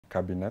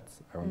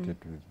cabinets. I want it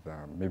with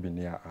maybe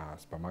near a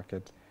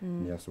supermarket,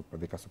 near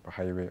the super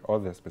highway, all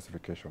the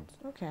specifications.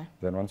 Okay.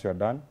 Then once you're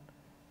done,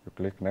 you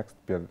click next.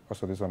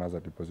 Also, this one has a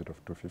deposit of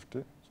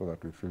 250, so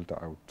that we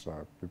filter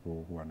out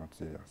people who are not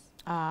serious.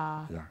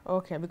 Ah, yeah.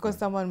 Okay, because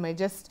someone may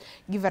just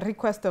give a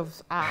request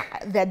of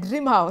their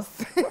dream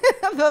house,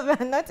 but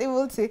they're not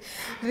able to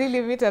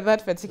really meet at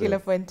that particular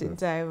point in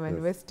time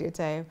and waste your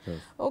time.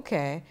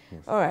 Okay,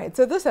 all right.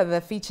 So those are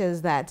the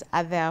features that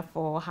are there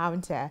for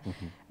HOUNTER.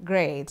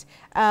 Great.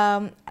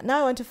 Now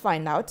I want to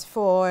find out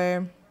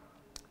for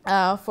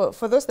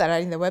those that are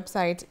in the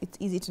website, it's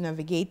easy to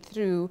navigate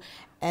through.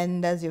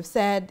 And as you've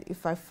said,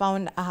 if I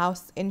found a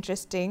house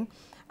interesting,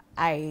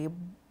 I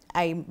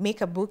make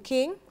a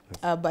booking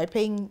by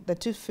paying the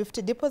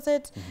 250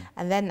 deposit,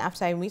 and then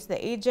after I meet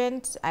the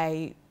agent,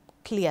 I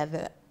clear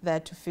the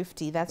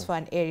 250. That's for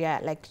an area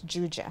like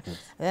Juja. And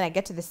then I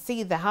get to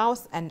see the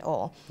house and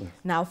all.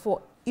 Now,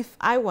 if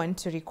I want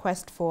to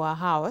request for a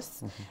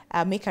house,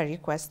 make a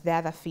request, the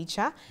other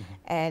feature,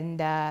 and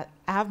I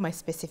have my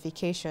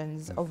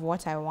specifications of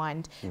what I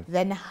want,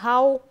 then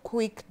how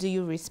quick do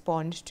you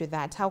respond to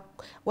that?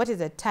 What is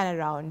the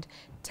turnaround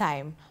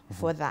time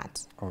for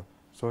that?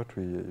 So what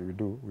we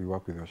do, we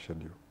work with your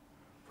schedule.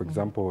 For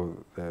example,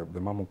 the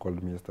mom who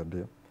called me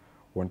yesterday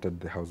wanted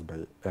the house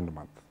by end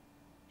month.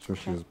 So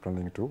she's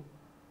planning to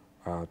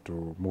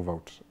move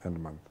out end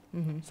month.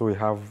 So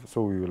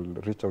we will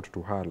reach out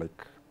to her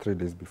like 3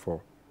 days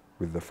before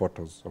with the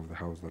photos of the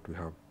house that we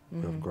have.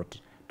 We have got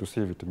to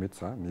see if it meets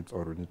her needs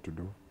or we need to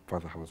do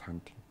further house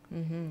hunting.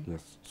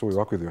 Yes. So we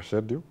work with your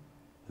schedule.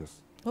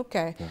 Yes.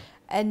 Okay. Yeah.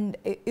 And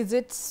is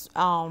it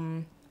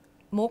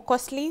more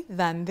costly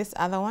than this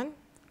other one?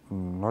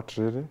 Not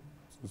really.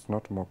 It's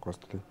not more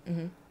costly.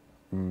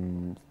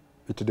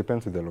 It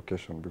depends with the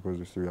location, because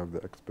you see we have the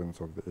expense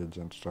of the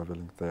agent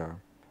traveling there.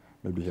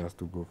 Maybe he or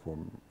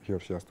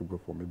she has to go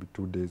for maybe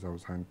 2 days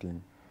house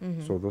hunting.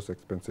 So those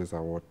expenses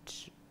are what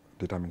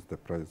determines the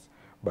price.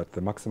 But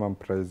the maximum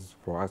price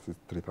for us is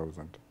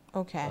 3,000.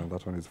 Okay. And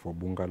that one is for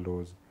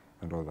bungalows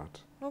and all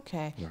that.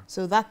 Okay. Yeah.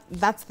 So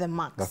that's the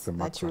max,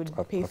 that you would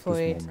pay for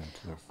it. Moment,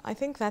 yes. I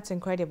think that's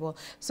incredible.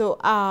 So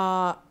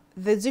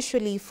there's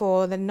usually,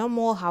 for the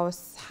normal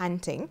house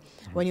hunting,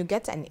 when you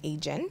get an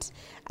agent,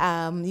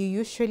 you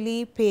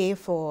usually pay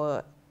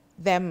for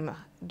them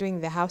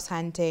doing the house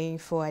hunting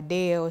for a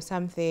day or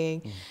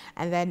something,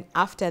 and then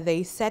after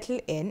I settle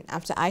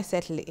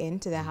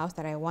into the house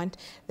that I want,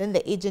 then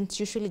the agent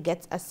usually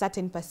gets a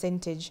certain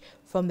percentage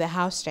from the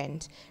house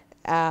rent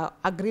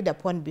agreed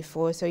upon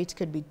before. So it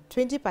could be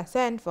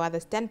 20%, for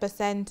others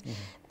 10%.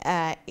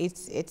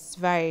 It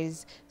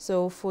varies.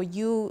 So for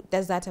you,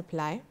 does that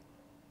apply?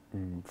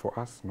 For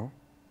us, no,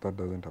 that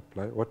doesn't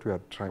apply. What we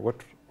are trying,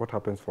 what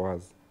happens for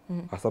us,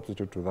 a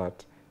substitute to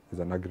that is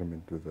an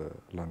agreement with the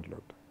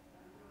landlord.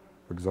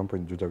 For example,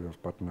 in Juja, we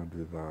have partnered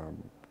with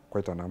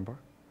quite a number.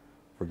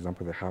 For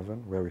example, the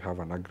Haven, where we have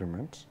an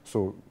agreement.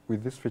 So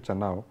with this feature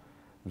now,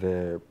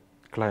 the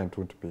client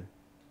won't pay.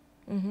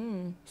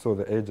 So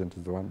the agent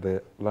is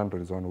the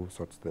landlord is the one who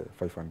sorts the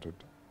 500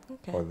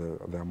 or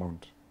the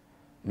amount,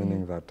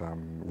 meaning that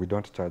we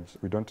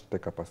don't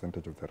take a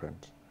percentage of the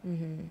rent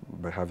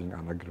by having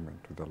an agreement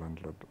with the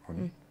landlord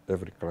on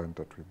every client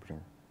that we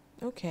bring.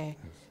 Okay.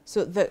 Yes.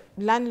 So the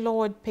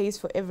landlord pays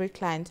for every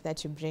client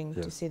that you bring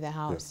to see the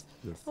house.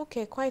 Yes.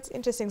 Okay, quite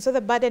interesting. So the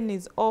burden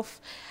is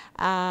off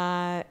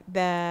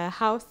the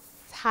house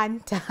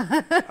hunter,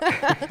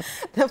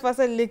 the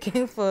person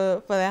looking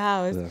for the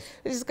house,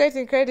 which is quite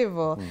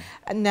incredible.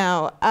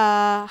 Now,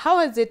 how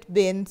has it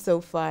been so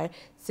far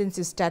since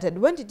you started?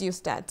 When did you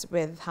start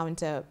with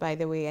HOUNTER, by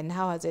the way, and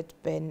how has it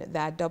been,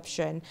 the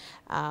adoption,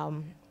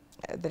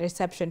 the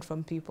reception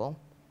from people?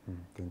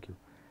 Thank you.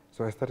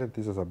 So I started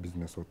this as a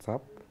business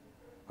WhatsApp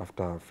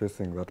after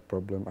facing that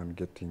problem and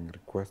getting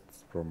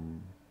requests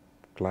from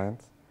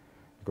clients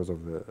because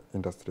of the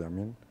industry I'm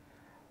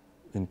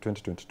in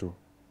 2022,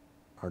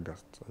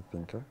 August, I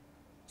think.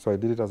 So I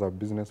did it as a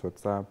business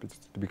WhatsApp.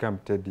 It became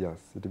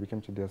tedious. It became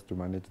tedious to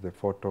manage the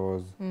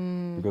photos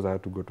because I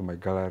had to go to my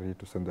gallery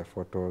to send the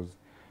photos.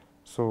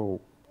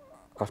 So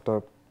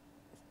after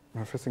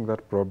facing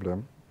that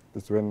problem,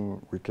 it's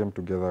when we came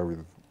together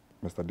with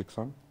Mr.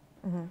 Dixon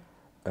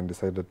and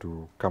decided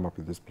to come up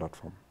with this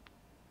platform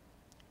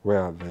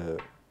where the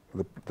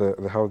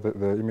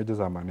images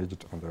are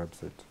managed on the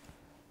website.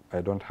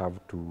 I don't have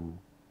to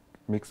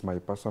mix my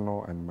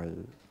personal and my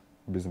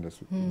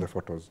business, the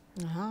photos.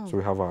 So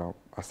we have a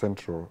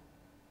central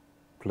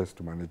place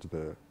to manage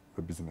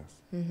the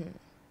business.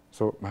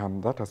 So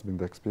that has been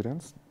the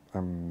experience.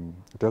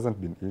 It hasn't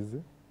been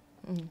easy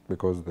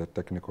because the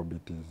technical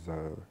bit is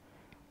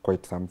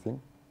quite something.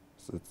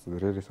 So it's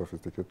really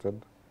sophisticated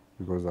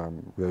because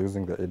we are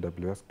using the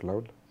AWS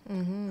cloud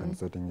and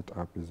setting it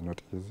up is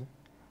not easy,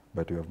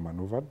 but we have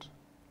maneuvered.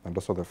 And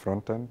also the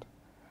front end,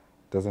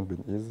 it hasn't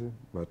been easy,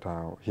 but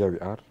here we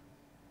are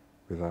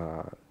with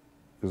a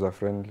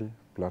user-friendly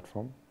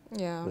platform.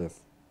 Yeah. Yes.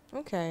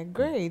 Okay,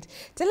 great.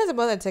 Tell us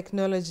about the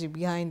technology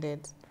behind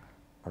it.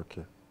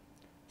 Okay.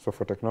 So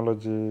for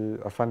technology,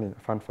 a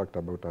fun fact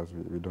about us,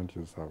 we don't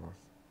use servers.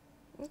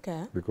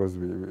 Okay. Because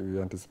we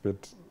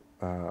anticipate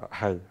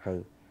high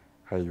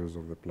use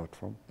of the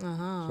platform.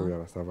 So we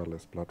are a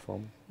serverless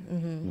platform,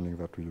 meaning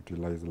that we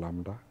utilize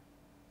Lambda.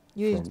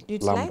 You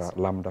utilize?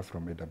 Lambda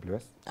from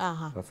AWS.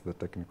 That's the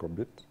technical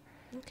bit.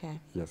 Okay.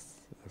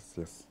 Yes.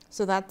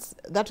 So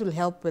that will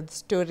help with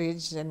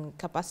storage and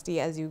capacity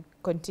as you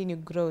continue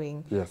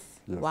growing. Yes.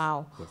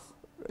 Wow. Yes.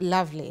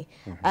 Lovely.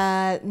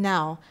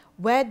 Now,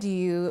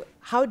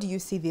 how do you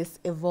see this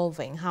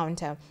evolving,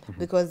 HOUNTER?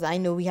 Because I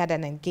know we had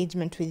an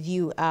engagement with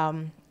you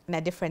in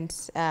a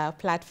different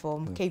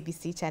platform,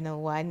 KBC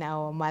Channel 1,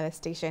 our mother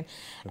station,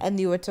 and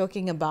you were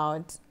talking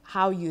about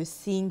how you're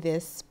seeing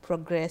this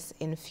progress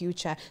in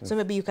future. So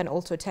maybe you can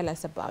also tell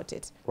us about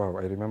it. Wow,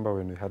 I remember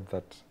when we had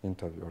that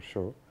interview or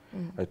show,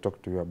 I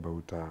talked to you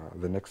about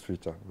the next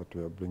feature that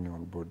we are bringing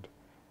on board,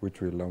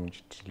 which we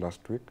launched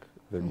last week,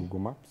 the Google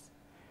Maps,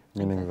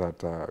 meaning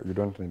that you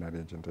don't need an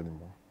agent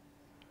anymore.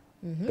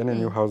 Any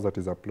new house that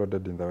is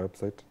uploaded in the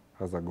website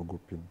has a Google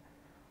PIN.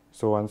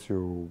 So once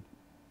you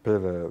pay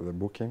the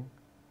booking,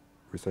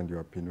 we send you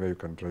a PIN where you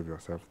can drive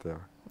yourself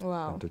there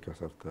and take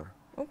yourself there.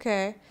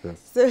 Okay.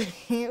 Yes. So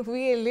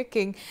we are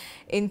looking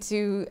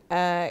into,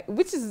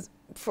 which is,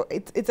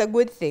 it's a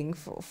good thing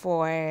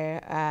for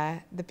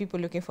the people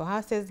looking for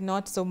houses,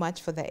 not so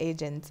much for the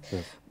agents,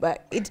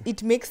 but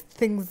it makes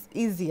things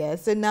easier.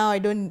 So now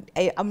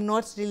I'm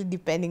not really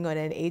depending on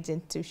an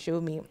agent to show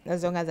me.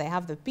 As long as I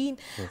have the PIN,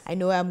 I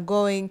know where I'm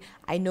going,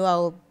 I know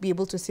I'll be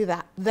able to see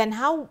that. Then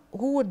who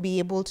would be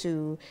able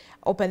to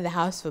open the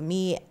house for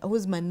me?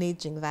 Who's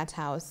managing that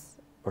house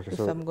if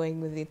I'm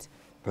going with it?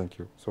 Thank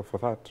you. So for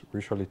that, we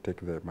usually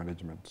take the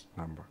management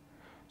number.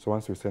 So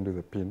once we send you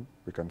the PIN,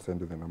 we can send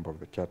you the number of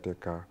the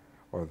caretaker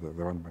or the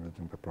one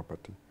managing the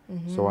property.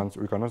 So once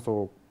we can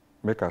also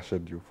make a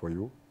schedule for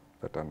you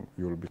that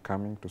you will be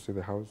coming to see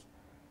the house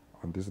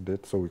on this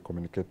date, so we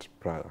communicate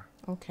prior.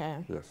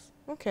 Okay. Yes.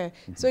 Okay.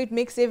 So it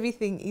makes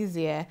everything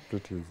easier.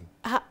 Pretty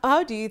easy.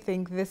 How do you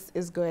think this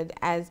is good?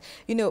 As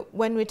you know,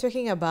 when we're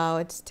talking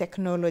about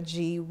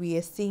technology, we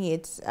are seeing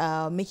it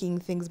making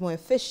things more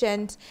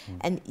efficient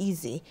and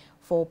easy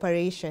for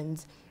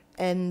operations.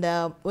 And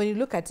when you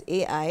look at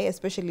AI,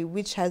 especially,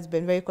 which has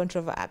been very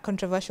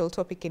controversial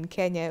topic in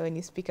Kenya when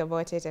you speak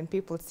about it, and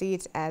people see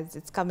it as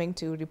it's coming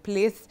to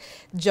replace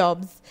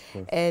jobs,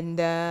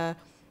 and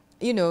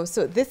you know,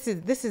 so this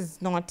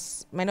is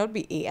might not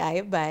be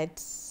AI,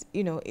 but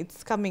you know,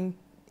 it's coming.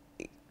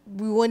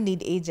 We won't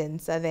need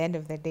agents at the end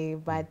of the day,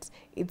 but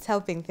it's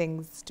helping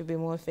things to be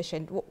more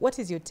efficient. What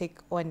is your take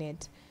on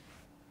it?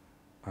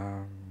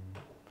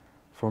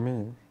 For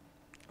me,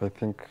 I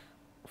think,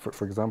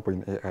 for example,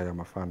 in AI, I'm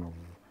a fan of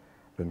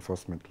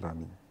reinforcement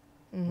learning.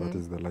 That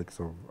is the likes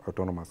of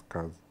autonomous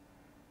cars,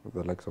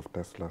 the likes of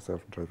Tesla,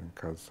 self-driving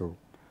cars. So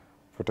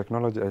for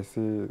technology, I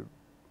see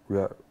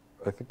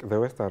I think the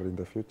West are in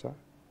the future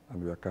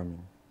and we are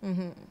coming.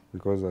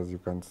 Because as you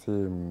can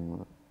see,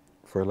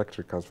 for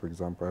electric cars, for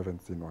example, I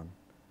haven't seen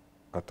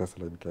a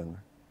Tesla in Kenya.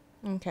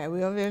 Okay,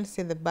 we already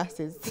see the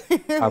buses.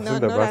 I've seen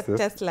the buses. Not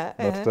Tesla.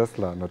 Not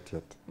Tesla, not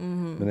yet.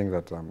 Meaning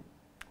that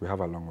we have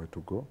a long way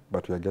to go,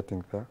 but we are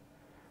getting there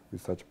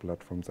with such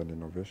platforms and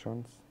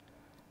innovations.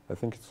 I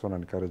think it's an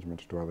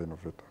encouragement to other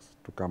innovators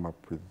to come up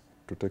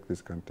to take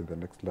this country to the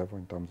next level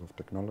in terms of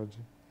technology.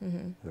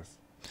 Yes.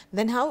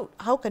 Then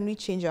how can we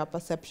change our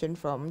perception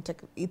from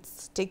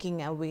it's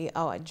taking away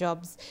our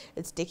jobs,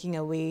 it's taking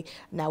away,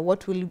 now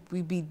what will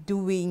we be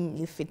doing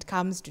if it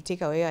comes to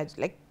take away our,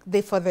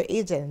 for the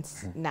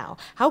agents now?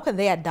 How can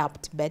they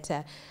adapt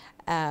better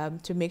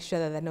to make sure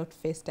that they're not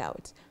phased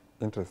out?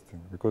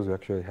 Interesting, because we're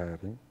actually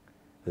hiring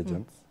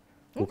agents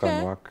who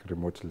can work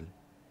remotely.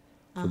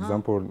 For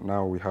example,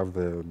 now we have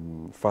the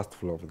first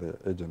floor of the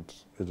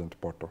agent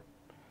portal.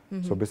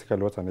 So basically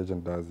what an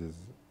agent does is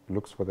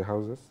looks for the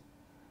houses,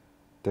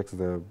 takes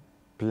the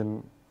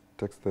PIN,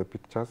 takes the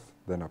pictures,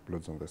 then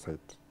uploads on the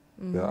site.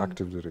 They are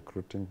actively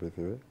recruiting, by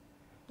the way.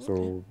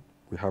 So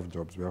we have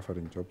jobs, we're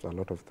offering jobs, a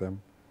lot of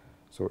them.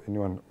 So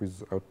anyone who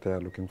is out there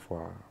looking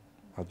for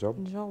a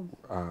job,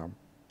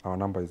 our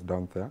number is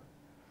down there.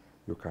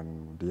 You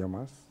can DM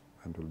us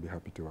and we'll be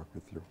happy to work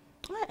with you.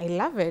 I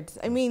love it.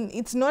 I mean,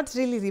 it's not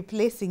really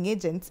replacing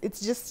agents. It's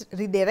just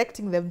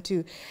redirecting them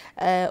to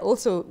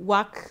also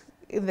work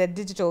in the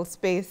digital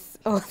space.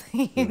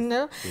 You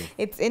know,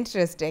 it's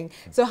interesting.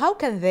 So how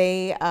can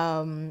they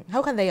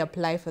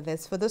apply for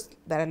this? For those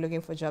that are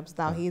looking for jobs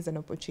now, here's an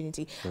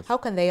opportunity. How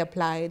can they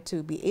apply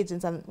to be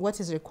agents, and what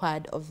is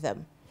required of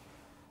them?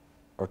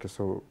 Okay,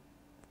 so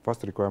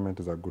first requirement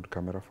is a good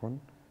camera phone,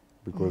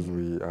 because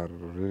we are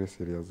really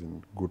serious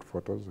in good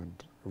photos and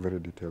very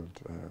detailed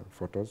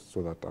photos,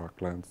 so that our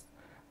clients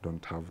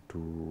don't have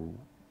to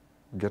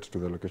get to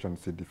the location and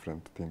see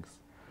different things.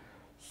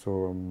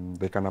 So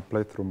they can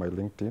apply through my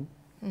LinkedIn.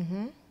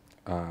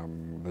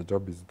 The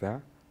job is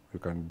there. You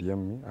can DM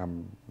me.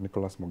 I'm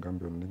Nicholas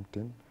Mugambi on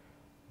LinkedIn.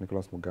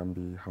 Nicholas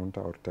Mugambi,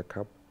 HOUNTER or Tech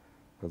Hub.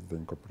 That's the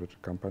incorporated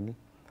company.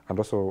 And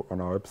also on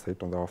our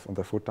website, on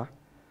the footer,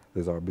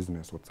 there's our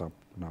business WhatsApp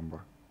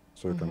number.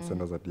 So you can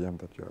send us a DM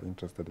that you are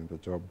interested in the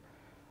job.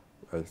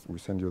 We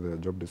send you the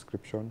job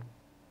description.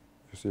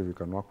 you see if you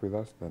can work with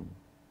us, then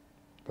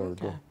there we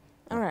go.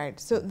 All right.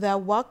 So their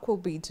work will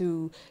be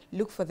to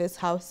look for these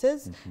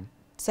houses,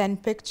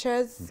 send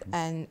pictures,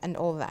 and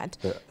all that.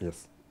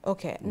 Yes.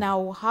 Okay.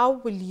 Now, how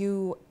will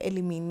you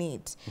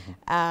eliminate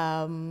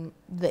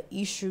the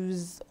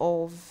issues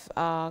of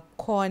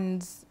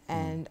cons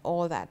and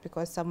all that?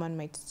 Because someone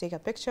might take a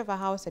picture of a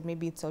house and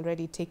maybe it's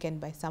already taken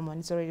by someone,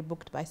 it's already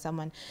booked by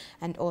someone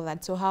and all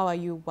that. So how are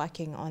you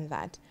working on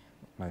that?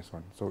 Nice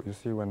one. So you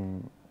see,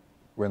 when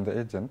the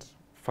agent,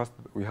 first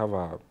we have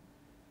a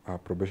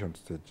probation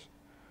stage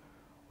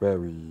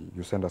where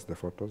you send us the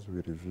photos,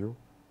 we review.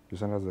 You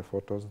send us the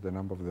photos, the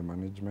number of the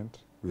management,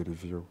 we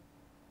review.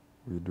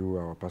 We do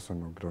our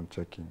personal ground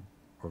checking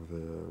of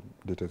the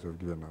details you've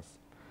given us.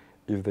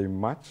 If they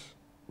match,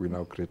 we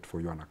now create for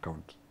you an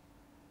account.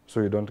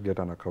 So you don't get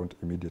an account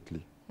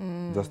immediately,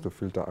 just to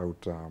filter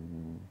out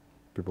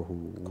people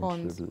who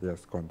cons. Really,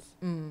 yes, cons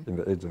in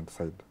the agent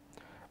side.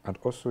 And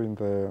also in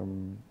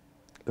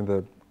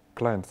the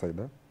client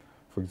side.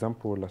 For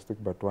example, last week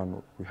but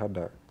one,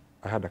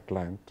 I had a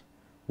client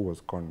who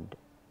was conned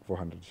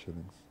 400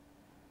 shillings.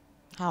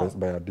 How?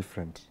 By a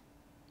different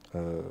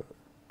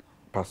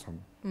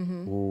person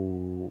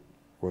who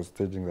was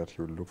staging that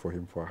he would look for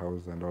him for a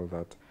house and all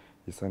that.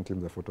 He sent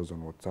him the photos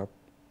on WhatsApp.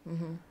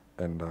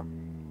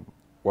 And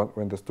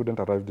when the student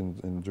arrived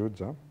in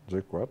Georgia,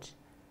 JQuat,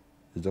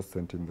 he just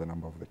sent him the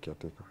number of the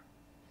caretaker.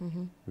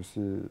 You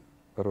see,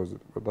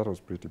 that was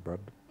pretty bad.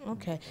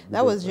 Okay,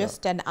 that was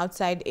just an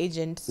outside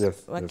agent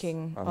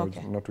working. Yes,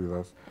 okay, not with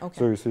us. Okay.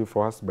 So you see,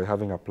 for us, by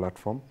having a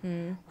platform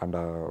and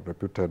a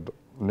reputed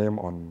name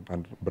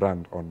and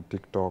brand on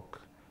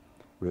TikTok,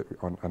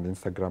 on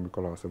Instagram, we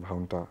call ourselves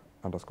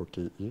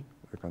HOUNTER_KE.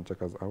 You can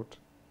check us out.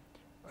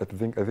 I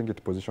think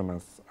it positions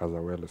us as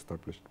a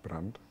well-established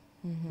brand.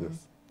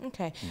 Yes.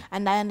 Okay,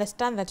 and I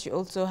understand that you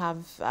also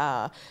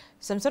have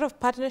some sort of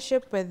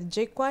partnership with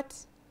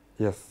JQuat.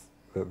 Yes,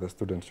 the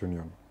student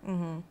union.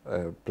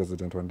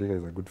 President Wandiga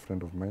is a good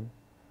friend of mine.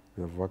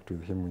 We have worked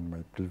with him in my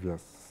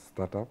previous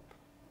startup.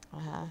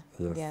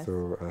 Yes,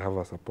 so I have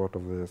a support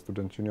of the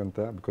student union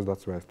there because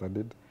that's where I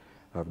studied.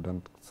 I've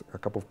done a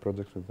couple of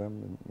projects with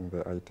them in the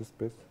IT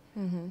space.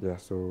 Yeah,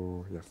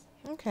 so yes.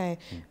 Okay,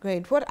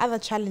 great. What other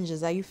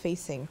challenges are you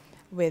facing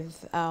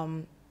with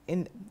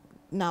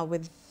now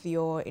with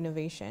your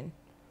innovation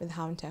with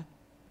HOUNTER?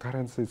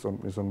 Currently, is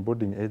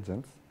onboarding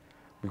agents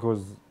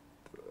because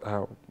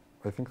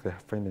I think they're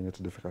finding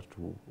it difficult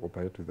to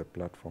operate with the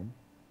platform.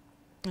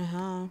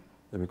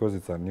 Because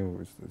it's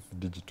it's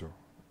digital.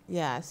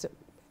 Yeah. So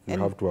you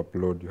have to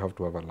upload, you have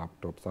to have a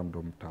laptop. Some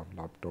don't have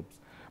laptops,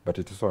 but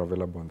it is also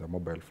available on the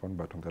mobile phone,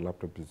 but on the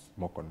laptop it's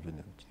more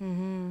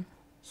convenient.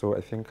 So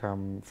I think,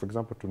 for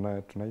example,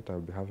 tonight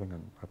I'll be having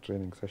a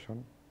training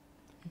session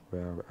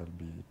where I'll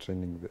be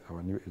training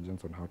our new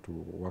agents on how to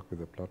work with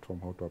the platform,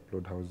 how to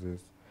upload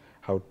houses,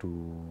 how to,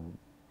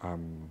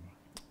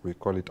 we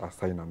call it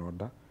assign an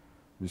order.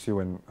 You see,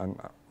 when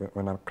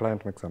a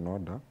client makes an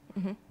order,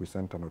 we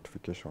send a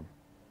notification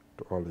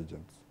to all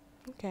agents.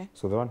 Okay.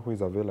 So the one who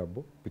is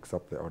available picks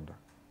up the order.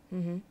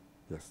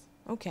 Yes.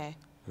 Okay.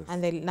 Yes.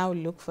 And they now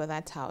look for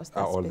that house.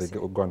 Or they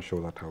go and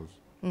show that house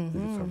if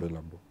it's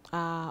available.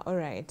 All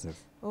right.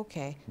 Yes.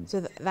 Okay.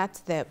 So that's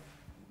the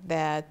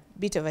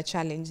bit of a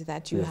challenge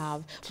that you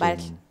have.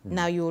 Training. But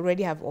now you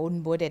already have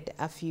onboarded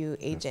a few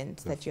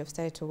agents that you have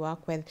started to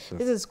work with.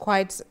 This is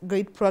quite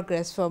great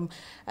progress from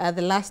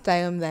the last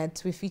time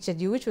that we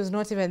featured you, which was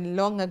not even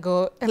long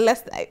ago.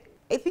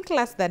 I think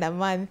less than a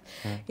month.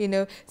 You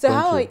know. So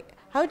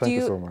Thank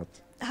you so much.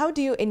 How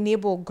do you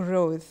enable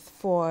growth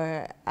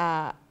for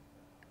a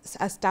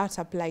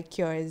startup like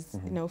yours,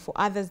 you know, for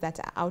others that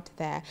are out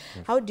there?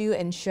 How do you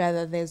ensure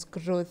that there's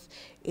growth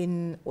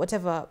in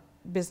whatever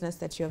business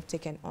that you have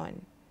taken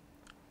on?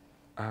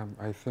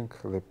 I think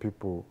the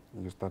people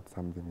you start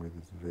something with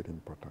is very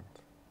important.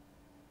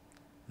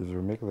 If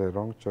you make the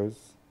wrong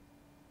choice,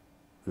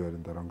 you are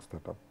in the wrong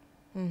startup.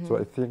 So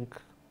I think,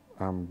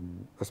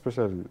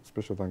 especially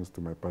special thanks to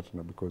my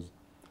partner, because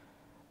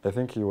I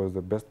think he was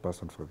the best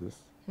person for this.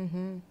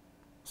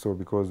 So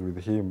because with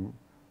him,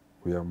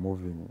 we are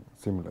moving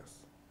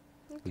seamless.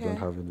 We don't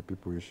have any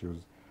people issues.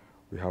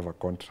 We have a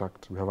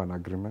contract, we have an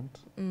agreement,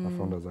 a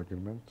founder's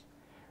agreement,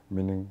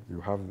 meaning you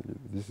have,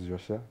 this is your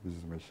share, this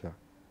is my share.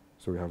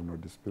 So we have no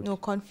dispute. No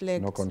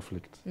conflict. No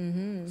conflict.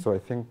 So I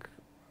think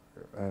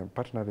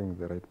partnering with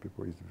the right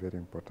people is very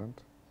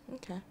important.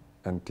 Okay.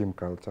 And team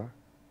culture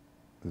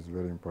is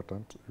very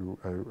important.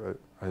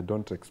 I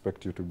don't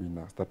expect you to be in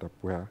a startup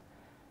where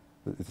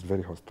it's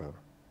very hostile.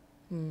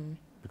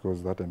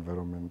 Because that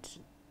environment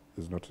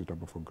is not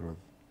suitable for growth.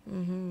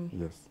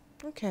 Yes.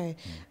 Okay,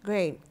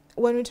 great.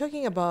 When we're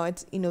talking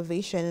about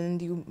innovation,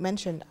 and you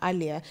mentioned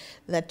earlier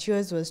that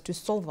yours was to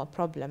solve a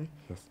problem,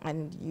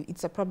 and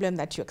it's a problem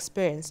that you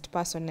experienced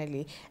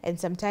personally. And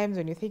sometimes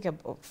when you think of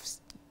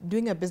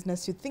doing a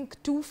business, you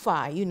think too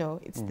far. You know,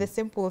 it's the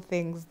simple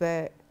things,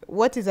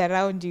 what is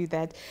around you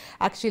that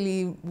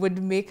actually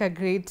would make a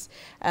great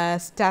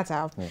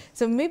startup.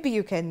 So maybe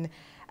you can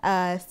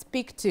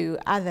speak to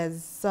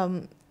others,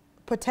 some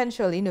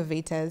potential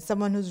innovators,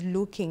 someone who's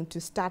looking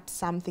to start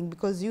something,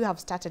 because you have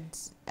started,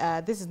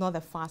 this is not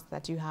the first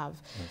that you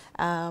have.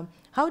 Yes.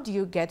 How do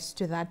you get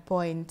to that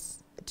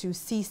point to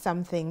see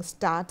something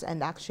start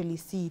and actually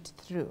see it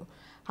through?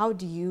 How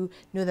do you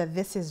know that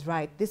this is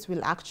right, this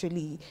will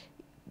actually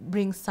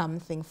bring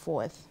something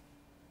forth?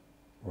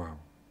 Wow.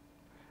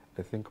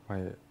 I think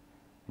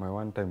my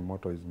one-time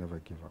motto is never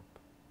give up.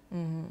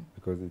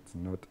 Because it's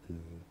not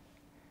easy.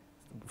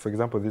 For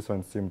example, this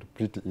one seemed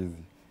pretty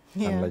easy,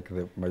 unlike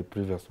my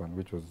previous one,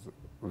 which was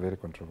very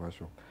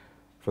controversial.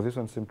 For this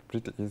one seemed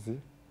pretty easy,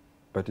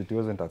 but it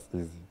wasn't as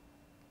easy.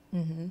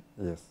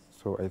 Yes,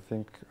 so I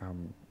think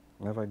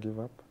never give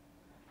up.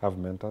 Have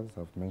mentors.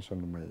 I've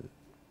mentioned my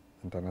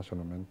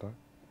international mentor.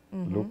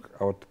 Look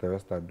out the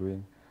West are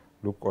doing.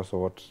 Look also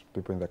what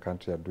people in the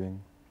country are doing.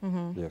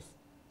 Yes.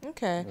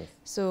 Okay. Yes.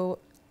 So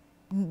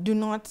do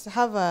not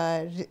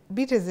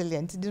be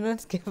resilient, do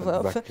not give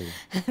up.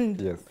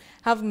 And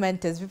have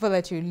mentors, people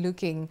that you're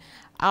looking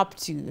up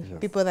to,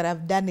 people that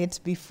have done it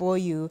before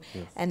you,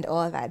 and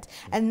all that.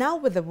 And now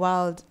with the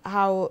world,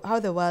 how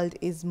the world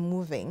is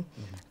moving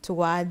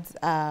towards,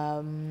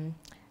 I'd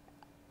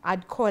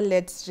call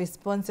it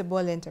responsible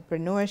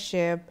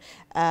entrepreneurship,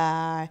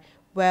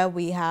 where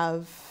we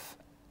have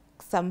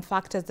some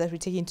factors that we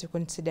take into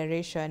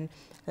consideration,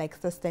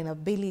 like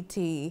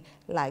sustainability,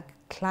 like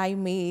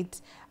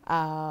climate,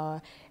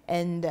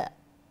 and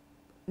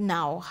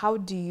now, how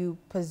do you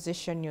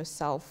position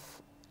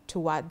yourself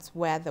towards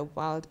where the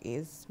world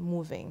is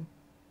moving?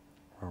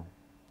 Wow.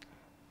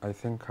 I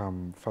think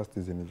first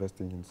is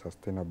investing in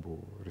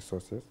sustainable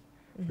resources.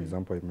 For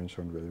example, I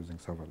mentioned we're using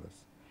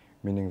serverless,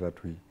 meaning that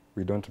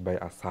we don't buy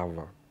a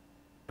server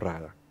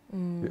prior.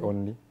 We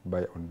only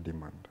buy on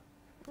demand.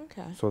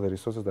 Okay. So the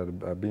resources that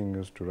are being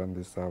used to run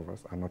these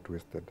servers are not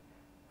wasted.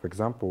 For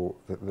example,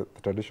 the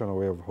traditional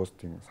way of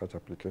hosting such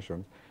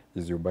applications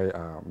is you buy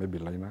maybe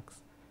Linux,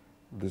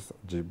 this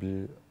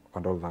GB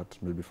and all that,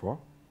 maybe for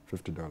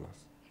 $50.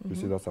 You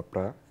see, that's a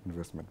prior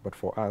investment. But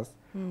for us,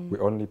 we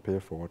only pay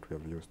for what we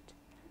have used.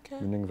 Okay.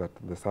 Meaning that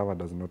the server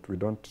does not,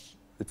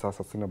 it's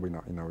sustainable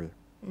in a way.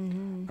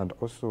 And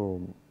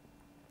also,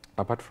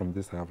 apart from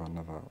this, I have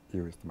another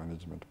e-waste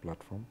management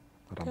platform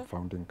that I'm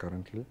founding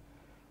currently,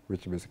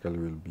 which basically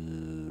will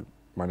be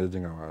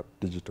managing our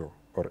digital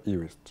or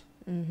e-waste.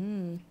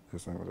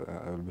 Yes,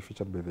 I will be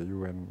featured by the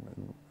UN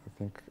in, I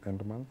think,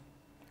 end month.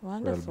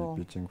 Wonderful. I'll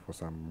be pitching for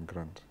some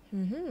grant.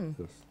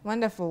 Yes.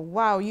 Wonderful.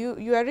 Wow,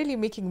 you are really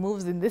making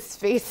moves in this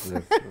space.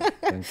 Yes,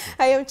 thank you.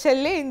 I am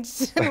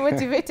challenged and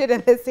motivated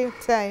at the same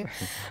time.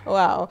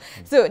 Wow.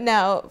 So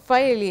now,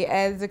 finally,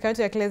 as we come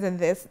to a close on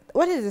this,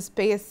 what is the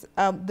space,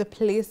 the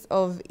place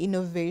of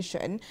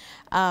innovation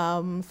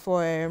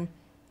for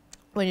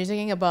when you're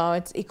talking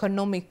about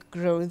economic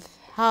growth?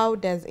 How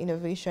does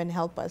innovation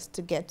help us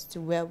to get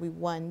to where we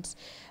want,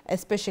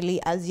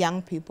 especially as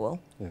young people?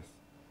 Yes.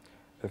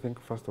 I think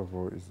first of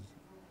all is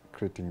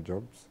creating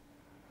jobs.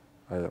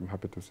 I am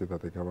happy to see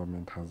that the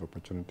government has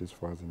opportunities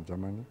for us in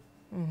Germany,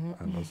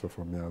 and also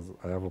for me, as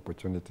I have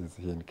opportunities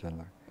here in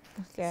Kenya.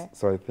 Okay.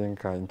 So I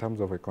think in terms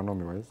of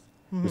economy-wise,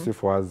 you see,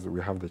 for us,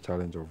 we have the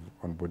challenge of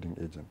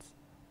onboarding agents.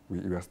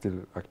 We are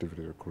still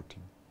actively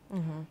recruiting.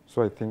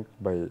 So I think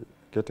by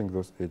getting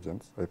those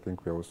agents, I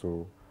think we are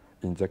also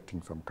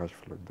injecting some cash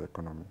flow in the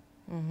economy.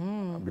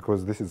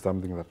 Because this is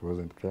something that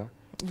wasn't there.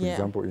 For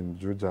example, in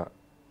Juja,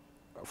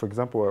 for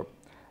example,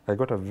 I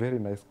got a very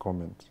nice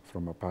comment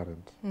from a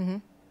parent.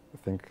 I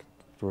think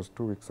it was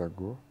 2 weeks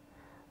ago.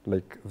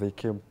 Like, they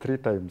came 3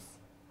 times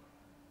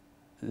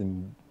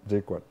in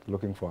JKUAT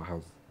looking for a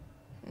house.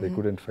 They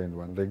couldn't find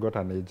one. They got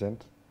an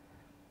agent.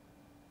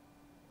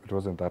 It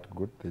wasn't that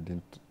good. They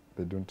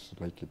didn't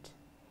like it.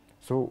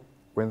 So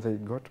when they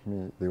got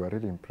me, they were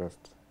really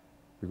impressed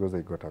because they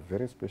got a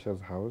very spacious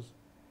house.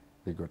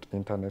 They got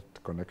internet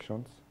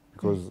connections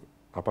because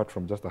apart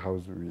from just a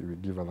house, we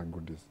give other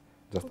goodies,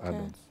 just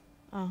add-ons.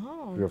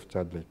 Free of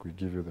charge, like we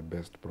give you the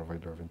best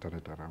provider of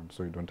internet around,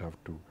 so you don't have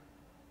to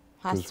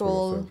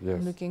hustle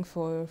looking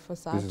for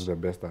such. This is the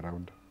best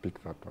around,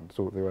 pick that one.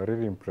 So they were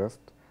really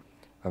impressed,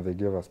 and they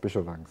gave us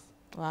special thanks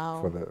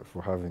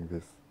for having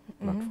this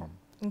platform.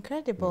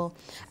 Incredible.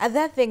 Yes.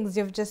 Other things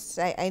you've just,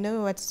 I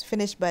know what's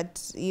finished,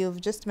 but you've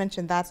just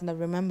mentioned that and I've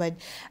remembered.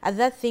 Are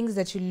there things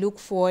that you look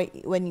for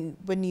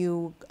when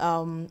you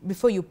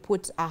before you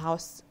put a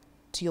house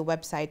to your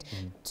website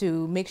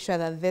to make sure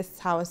that this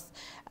house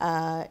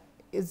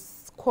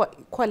is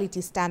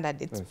quality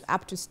standard, it's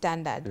up to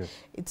standard.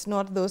 It's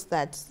not those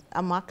that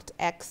are marked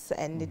X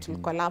and it will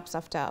collapse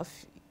after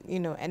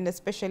and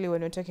especially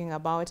when we're talking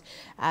about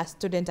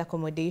student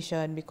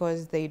accommodation,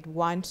 because they'd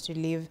want to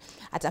live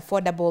at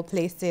affordable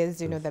places,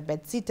 the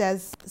bed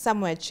sitters,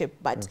 somewhere cheap,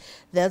 but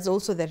there's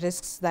also the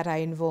risks that are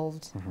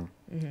involved.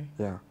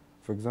 Yeah.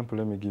 For example,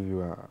 let me give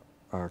you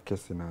a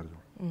case scenario.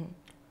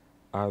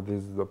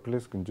 There's a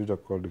place in Juja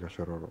called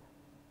Gashororo,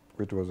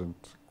 which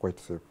wasn't quite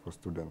safe for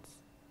students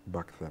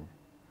back then.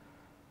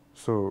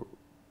 So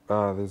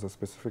there's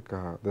specific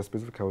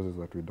houses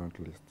that we don't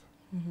list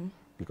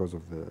because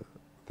of the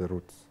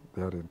routes.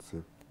 They aren't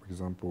safe. For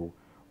example,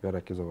 We had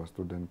a case of a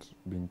student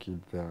being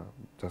killed there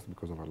just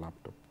because of a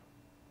laptop.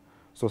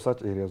 So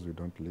such areas we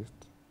don't list.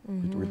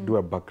 We do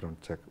a background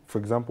check. For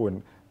example,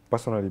 when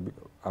personally,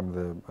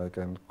 I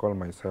can call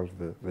myself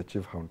the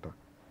chief hunter.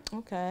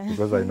 Okay.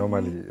 Because I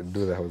normally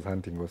do the house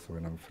hunting also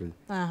when I'm free.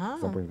 For Uh-huh.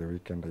 example, in the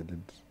weekend I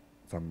did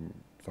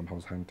some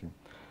house hunting.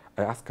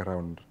 I ask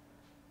around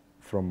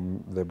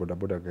from the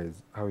boda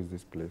guys, how is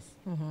this place?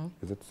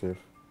 Is it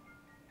safe?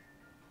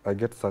 I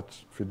get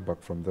such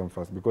feedback from them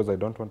first because I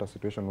don't want a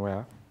situation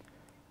where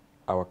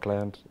our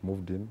client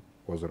moved in,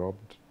 was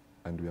robbed,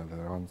 and we are the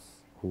ones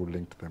who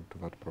linked them to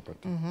that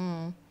property.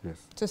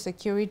 Yes. So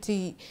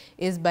security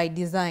is by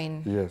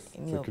design. Yes,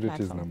 in your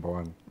security is platform. number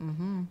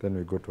one. Then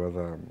we go to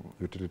other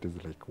utilities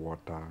like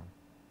water,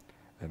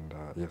 and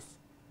yes.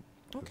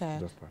 Okay,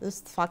 just that. those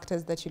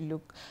factors that you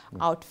look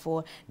out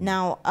for.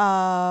 Now,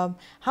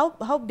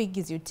 how big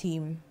is your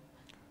team?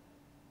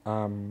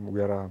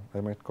 We are,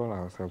 I might call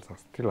ourselves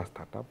still a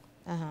startup.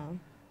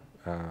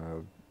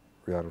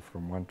 We are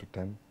from 1 to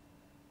 10.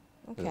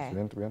 Okay.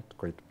 Yes, we aren't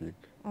quite big.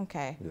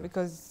 Okay, Yes.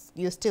 because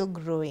you're still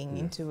growing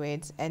into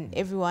it, and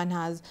everyone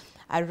has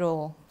a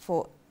role.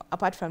 For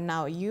apart from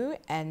now, you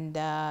and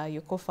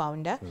your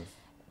co-founder,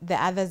 the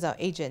others are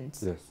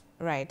agents. Yes.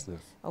 Right. Yes.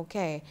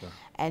 Okay. Yeah.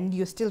 And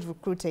you're still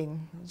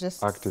recruiting,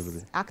 just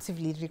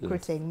actively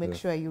recruiting. Make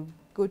sure you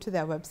go to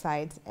their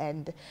website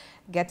and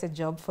get a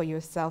job for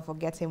yourself, or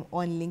get him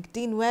on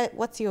LinkedIn.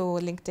 What's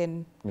your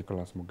LinkedIn?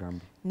 Nicholas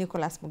Mugambi.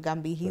 Nicholas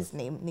Mugambi, his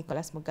name,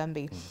 Nicholas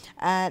Mugambi.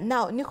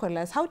 Now,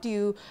 Nicholas, how do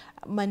you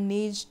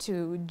manage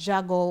to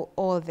juggle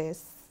all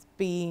this,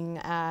 being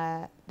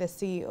the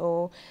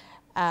CEO,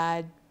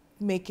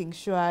 making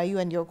sure, you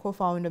and your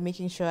co-founder,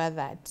 making sure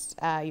that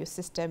your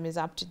system is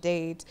up to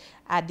date,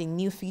 adding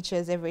new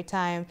features every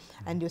time,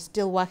 and you're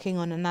still working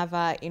on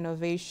another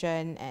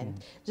innovation,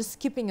 and just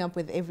keeping up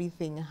with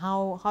everything?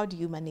 How do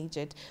you manage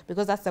it?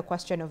 Because that's the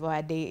question of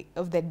our day,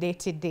 of the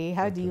day-to-day.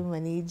 How do you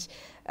manage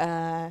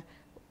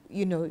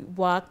you know,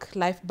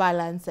 work-life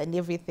balance and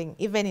everything?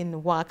 Even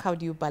in work, how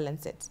do you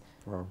balance it?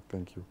 Wow,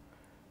 thank you.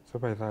 So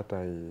by that,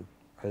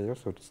 I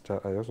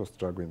also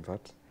struggle in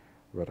that,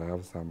 but I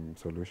have some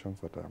solutions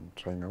that I'm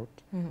trying out.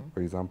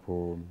 For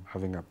example,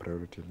 having a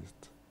priority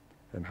list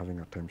and having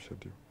a time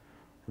schedule.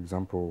 For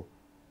example,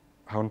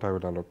 HOUNTER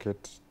will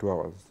allocate 2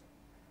 hours.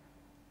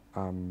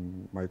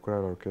 My could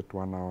allocate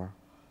 1 hour,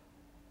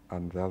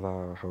 and the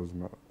other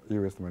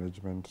e-waste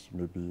management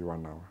maybe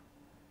 1 hour.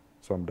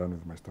 So I'm done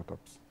with my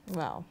startups.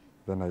 Wow.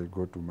 Then I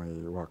go to my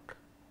work,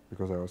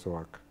 because I also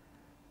work.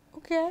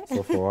 Okay.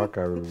 So for work,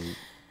 I will,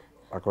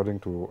 according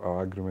to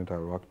our agreement,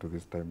 I'll work to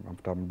this time.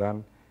 After I'm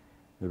done,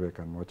 maybe I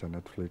can watch a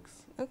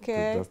Netflix to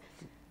just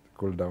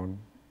cool down.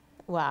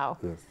 Wow.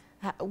 Yes.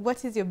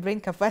 What is your brain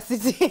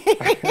capacity?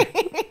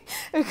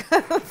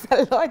 Because that's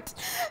a lot.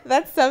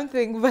 That's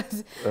something,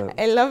 but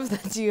I love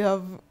that you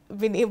have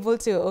been able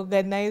to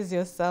organize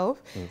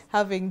yourself,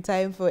 having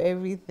time for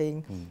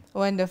everything.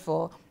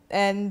 Wonderful.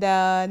 And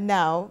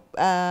now,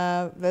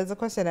 there's a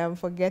question I'm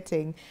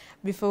forgetting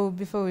before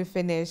we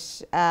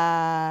finish.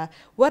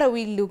 What are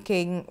we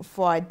looking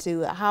forward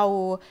to?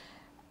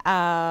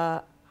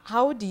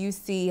 How do you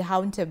see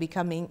HOUNTER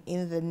becoming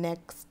in the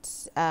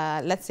next,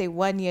 let's say,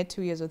 1 year,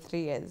 2 years, or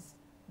 3 years?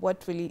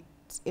 What will it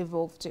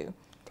evolve to?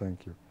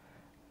 Thank you.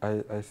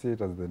 I see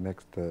it as the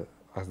next,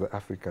 as the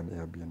African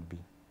Airbnb.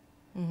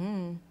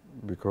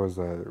 Because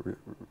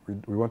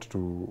we want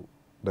to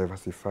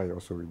diversify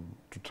also,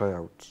 to try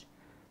out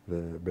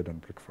the bed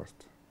and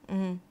breakfast.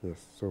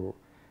 Yes, so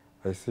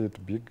I see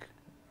it big,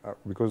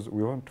 because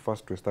we want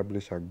first to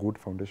establish a good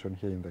foundation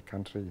here in the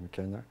country, in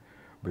Kenya,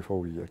 before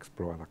we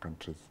explore other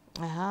countries.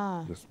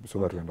 Just so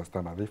that we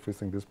understand, are they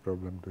facing this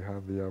problem? Do they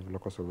have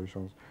local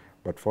solutions?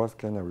 But for us,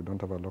 Kenya, we don't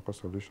have a local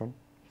solution.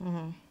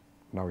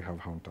 Now we have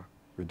HOUNTER.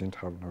 We didn't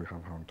have, now we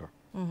have HOUNTER.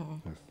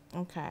 Yes.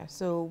 Okay,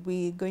 so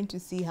we're going to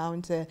see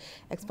HOUNTER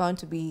expand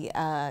to be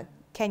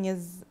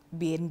Kenya's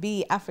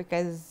BNB,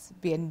 Africa's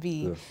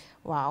BNB. Yes.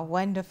 Wow,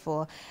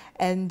 wonderful.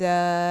 And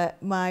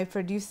my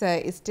producer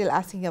is still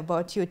asking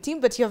about your team,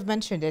 but you have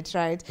mentioned it,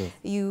 right? Yes.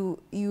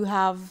 You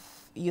have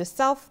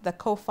yourself, the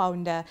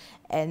co-founder,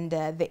 and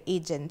the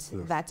agents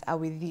that are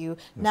with you.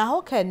 Now,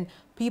 how can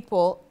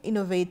people,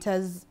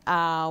 innovators,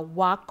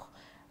 work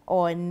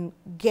on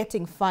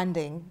getting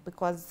funding?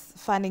 Because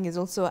funding is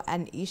also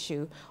an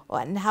issue.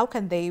 And how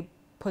can they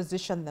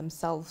position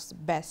themselves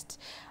best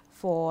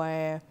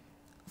for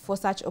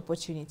such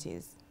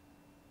opportunities?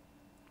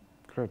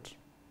 Great.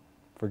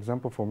 For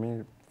example, for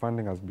me,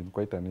 funding has been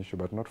quite an issue,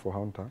 but not for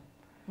HOUNTER.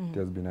 It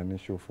has been an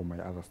issue for my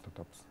other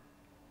startups,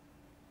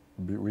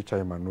 which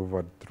I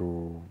maneuvered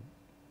through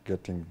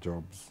getting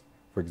jobs.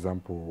 For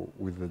example,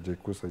 with the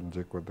JKUSA and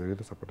JKO, they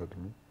really supported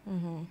me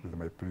with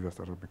my previous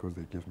startup, because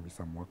they gave me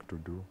some work to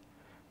do,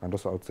 and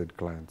also outside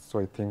clients. So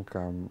I think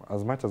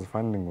as much as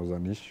funding was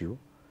an issue,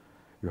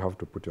 you have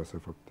to put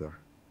yourself up there.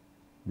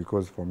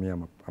 Because for me,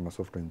 I'm a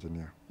software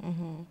engineer.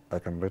 I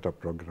can write a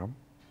program.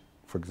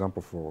 For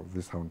example, for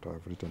this HOUNTER,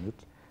 I've written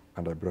it,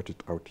 and I brought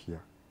it out here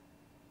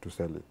to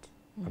sell it.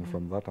 And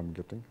from that, I'm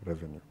getting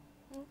revenue.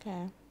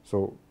 Okay.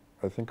 So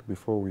I think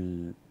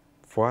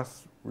for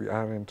us, we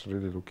aren't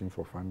really looking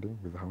for funding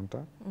with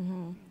HOUNTER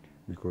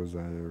because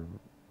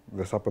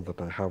the support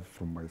that I have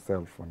from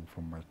myself and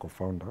from my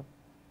co-founder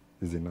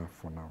is enough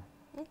for now.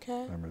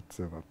 Okay. I might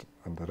say that,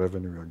 and the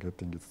revenue we are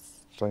getting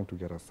is trying to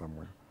get us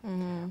somewhere.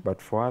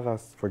 But for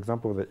others, for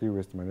example, the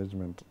e-waste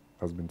management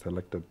has been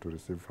selected to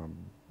receive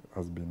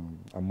has been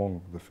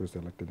among the few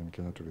selected in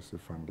Kenya to receive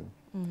funding.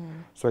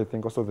 So I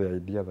think also the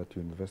idea that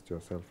you invest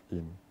yourself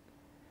in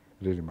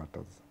really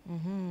matters.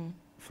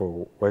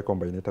 For Y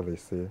Combinator, they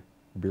say,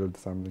 build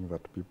something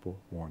that people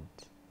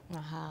want.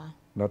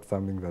 Not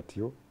something that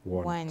you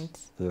want.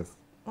 Yes.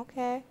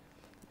 Okay.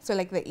 So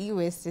like the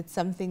e-waste, it's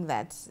something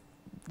that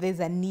there's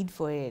a need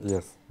for it.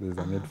 Yes, there's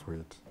a need for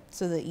it.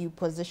 So that you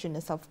position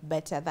yourself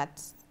better.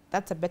 That's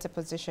a better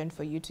position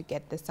for you to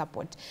get the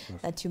support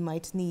that you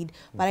might need.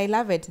 But I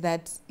love it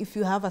that if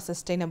you have a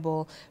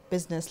sustainable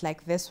business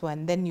like this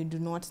one, then you do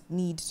not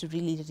need to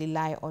really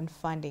rely on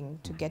funding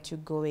to get you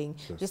going.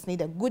 You just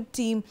need a good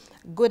team,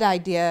 good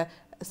idea,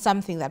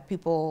 something that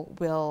people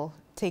will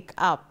take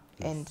up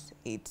and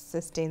it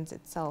sustains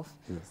itself.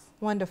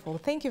 Wonderful.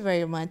 Thank you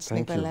very much,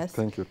 Nicholas.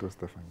 Thank you too,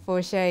 Stephanie,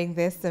 for sharing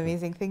this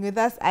amazing thing with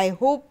us. I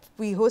hope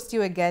we host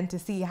you again to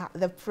see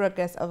the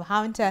progress of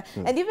HOUNTER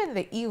and even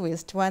the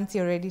e-waste. Once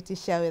you're ready to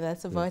share with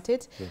us about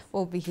it,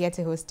 we'll be here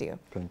to host you.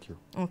 Thank you.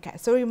 Okay,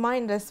 so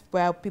remind us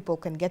where people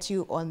can get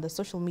you on the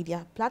social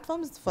media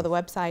platforms for the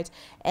website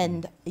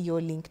and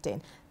your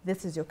LinkedIn.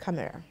 This is your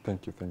camera.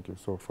 Thank you, thank you.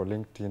 So for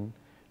LinkedIn,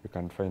 you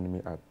can find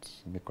me at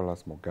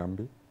Nicholas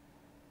Mugambi,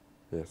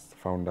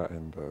 founder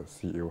and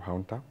CEO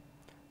HOUNTER.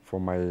 For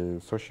my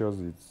socials,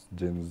 it's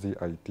Gen Z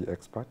IT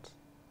expert.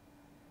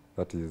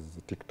 That is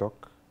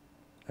TikTok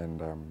and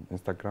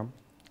Instagram.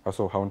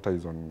 Also, HOUNTER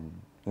is on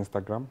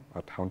Instagram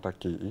at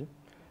HOUNTERKE.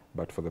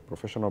 But for the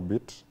professional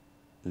bit,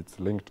 it's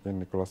LinkedIn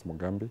Nicholas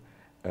Mugambi.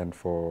 And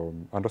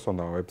also on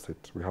our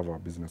website, we have our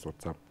business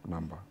WhatsApp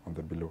number on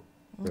the below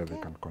where they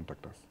can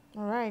contact us.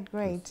 All right,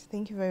 great.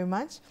 Thank you very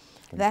much.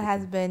 That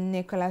has been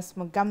Nicholas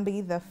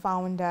Mugambi, the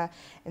founder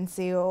and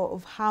CEO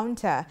of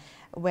HOUNTER,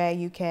 where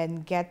you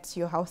can get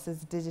your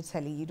houses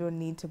digitally. You don't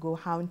need to go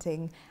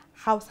house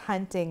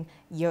hunting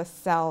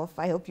yourself.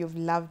 I hope you've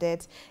loved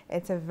it.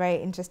 It's a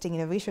very interesting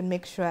innovation.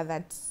 Make sure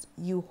that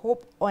you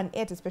hope on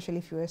it, especially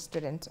if you're a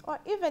student or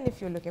even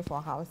if you're looking for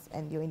a house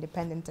and you're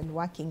independent and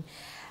working.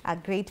 A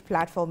great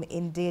platform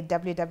indeed,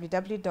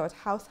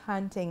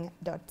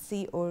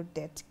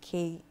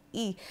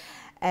 www.househunting.co.ke.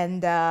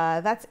 And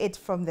that's it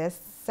from this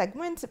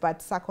segment, but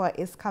Sakwa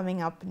is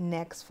coming up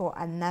next for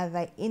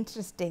another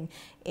interesting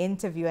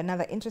interview,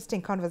 another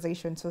interesting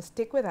conversation. So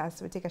stick with us.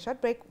 We'll take a short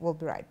break. We'll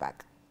be right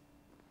back.